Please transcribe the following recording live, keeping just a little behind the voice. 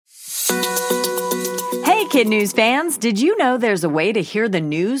Kid News fans, did you know there's a way to hear the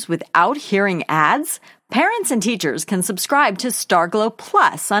news without hearing ads? Parents and teachers can subscribe to Starglow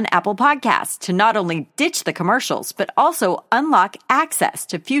Plus on Apple Podcasts to not only ditch the commercials, but also unlock access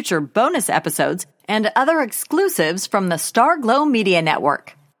to future bonus episodes and other exclusives from the Starglow Media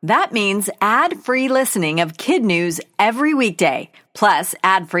Network. That means ad-free listening of Kid News every weekday, plus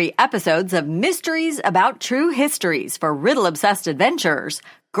ad-free episodes of Mysteries About True Histories for riddle-obsessed adventurers,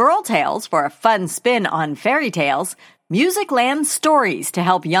 Girl Tales for a fun spin on fairy tales, Musicland Stories to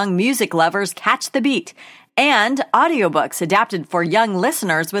help young music lovers catch the beat, and audiobooks adapted for young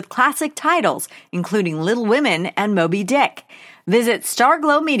listeners with classic titles, including Little Women and Moby Dick. Visit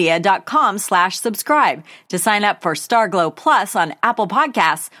starglowmedia.com/subscribe to sign up for Starglow Plus on Apple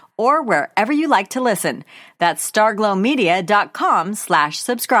Podcasts or wherever you like to listen. That's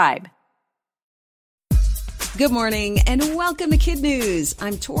starglowmedia.com/subscribe. Good morning and welcome to Kid News.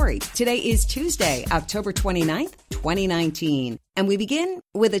 I'm Tori. Today is Tuesday, October 29th, 2019. And we begin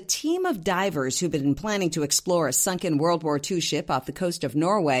with a team of divers who've been planning to explore a sunken World War II ship off the coast of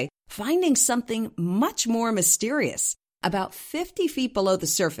Norway, finding something much more mysterious. About 50 feet below the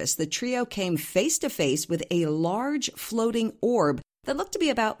surface, the trio came face to face with a large floating orb that looked to be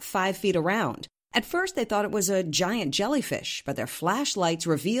about 5 feet around. At first, they thought it was a giant jellyfish, but their flashlights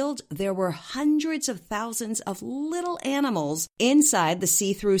revealed there were hundreds of thousands of little animals inside the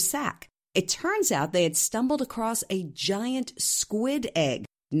see-through sack. It turns out they had stumbled across a giant squid egg.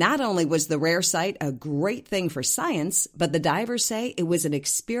 Not only was the rare sight a great thing for science, but the divers say it was an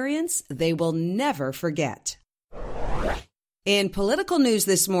experience they will never forget. In political news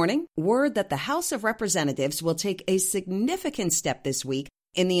this morning, word that the House of Representatives will take a significant step this week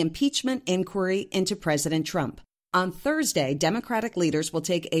in the impeachment inquiry into President Trump. On Thursday, Democratic leaders will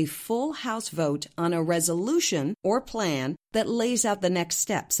take a full House vote on a resolution or plan that lays out the next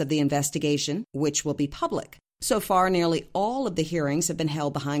steps of the investigation, which will be public. So far, nearly all of the hearings have been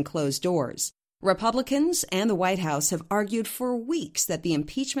held behind closed doors. Republicans and the White House have argued for weeks that the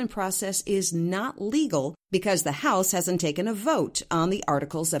impeachment process is not legal because the House hasn't taken a vote on the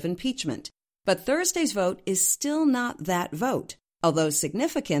articles of impeachment. But Thursday's vote is still not that vote. Although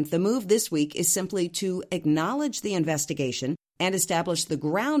significant, the move this week is simply to acknowledge the investigation and establish the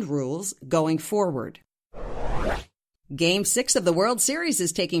ground rules going forward. Game 6 of the World Series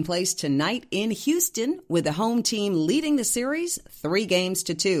is taking place tonight in Houston, with the home team leading the series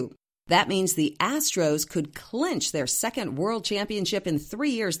 3-2. That means the Astros could clinch their second World Championship in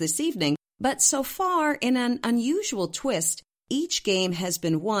 3 years this evening, but so far, in an unusual twist, each game has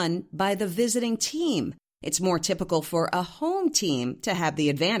been won by the visiting team. It's more typical for a home team to have the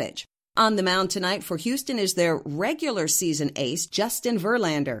advantage. On the mound tonight for Houston is their regular season ace, Justin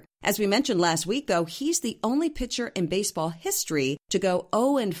Verlander. As we mentioned last week, though, he's the only pitcher in baseball history to go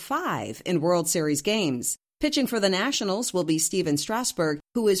 0-5 in World Series games. Pitching for the Nationals will be Steven Strasburg,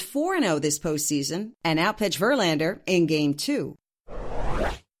 who is 4-0 this postseason, and outpitched Verlander in Game 2.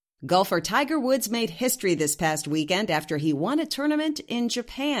 Golfer Tiger Woods made history this past weekend after he won a tournament in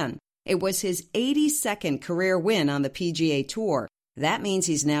Japan. It was his 82nd career win on the PGA Tour. That means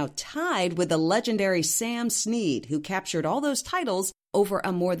he's now tied with the legendary Sam Snead, who captured all those titles over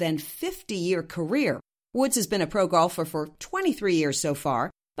a more than 50-year career. Woods has been a pro golfer for 23 years so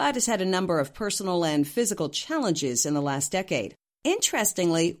far, but has had a number of personal and physical challenges in the last decade.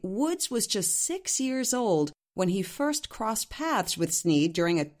 Interestingly, Woods was just 6 years old when he first crossed paths with Snead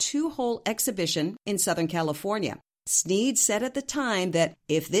during a 2-hole exhibition in Southern California. Snead said at the time that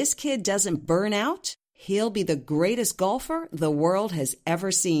if this kid doesn't burn out, he'll be the greatest golfer the world has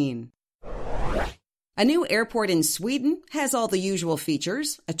ever seen. A new airport in Sweden has all the usual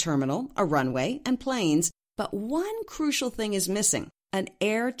features, a terminal, a runway, and planes, but one crucial thing is missing: an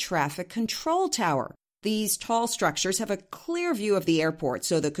air traffic control tower. These tall structures have a clear view of the airport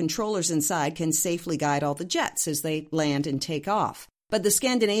so the controllers inside can safely guide all the jets as they land and take off. But the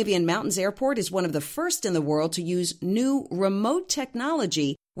Scandinavian Mountains Airport is one of the first in the world to use new remote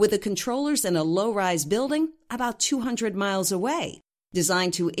technology with the controllers in a low-rise building about 200 miles away.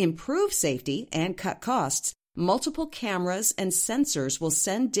 Designed to improve safety and cut costs, multiple cameras and sensors will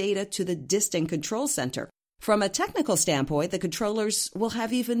send data to the distant control center. From a technical standpoint, the controllers will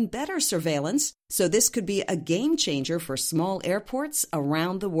have even better surveillance, so this could be a game changer for small airports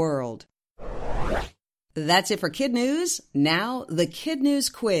around the world. That's it for Kid News. Now, the Kid News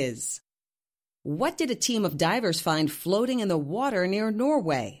quiz. What did a team of divers find floating in the water near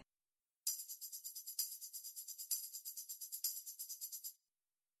Norway?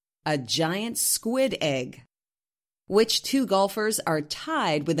 A giant squid egg. Which two golfers are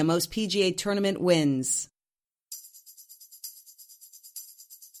tied with the most PGA Tournament wins?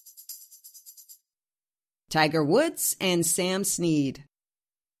 Tiger Woods and Sam Snead.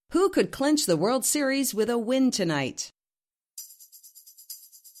 Who could clinch the World Series with a win tonight?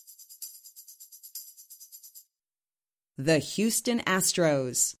 The Houston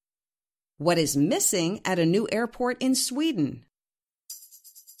Astros. What is missing at a new airport in Sweden?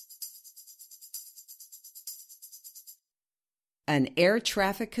 An air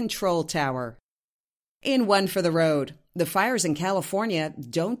traffic control tower. In One for the Road, the fires in California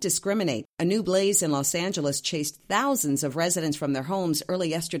don't discriminate. A new blaze in Los Angeles chased thousands of residents from their homes early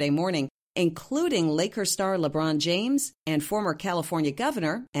yesterday morning, including Lakers star LeBron James and former California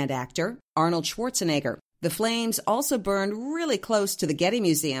governor and actor Arnold Schwarzenegger. The flames also burned really close to the Getty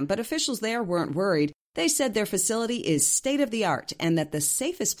Museum, but officials there weren't worried. They said their facility is state-of-the-art and that the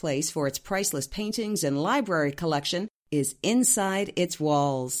safest place for its priceless paintings and library collection is inside its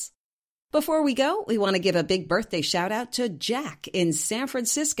walls. Before we go, we want to give a big birthday shout-out to Jack in San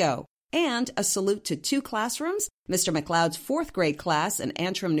Francisco and a salute to 2 classrooms, Mr. McLeod's 4th grade class in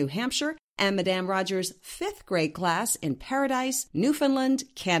Antrim, New Hampshire, and Madame Rogers' 5th grade class in Paradise, Newfoundland,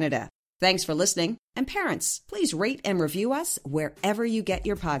 Canada. Thanks for listening. And parents, please rate and review us wherever you get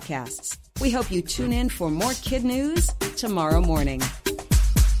your podcasts. We hope you tune in for more kid news tomorrow morning.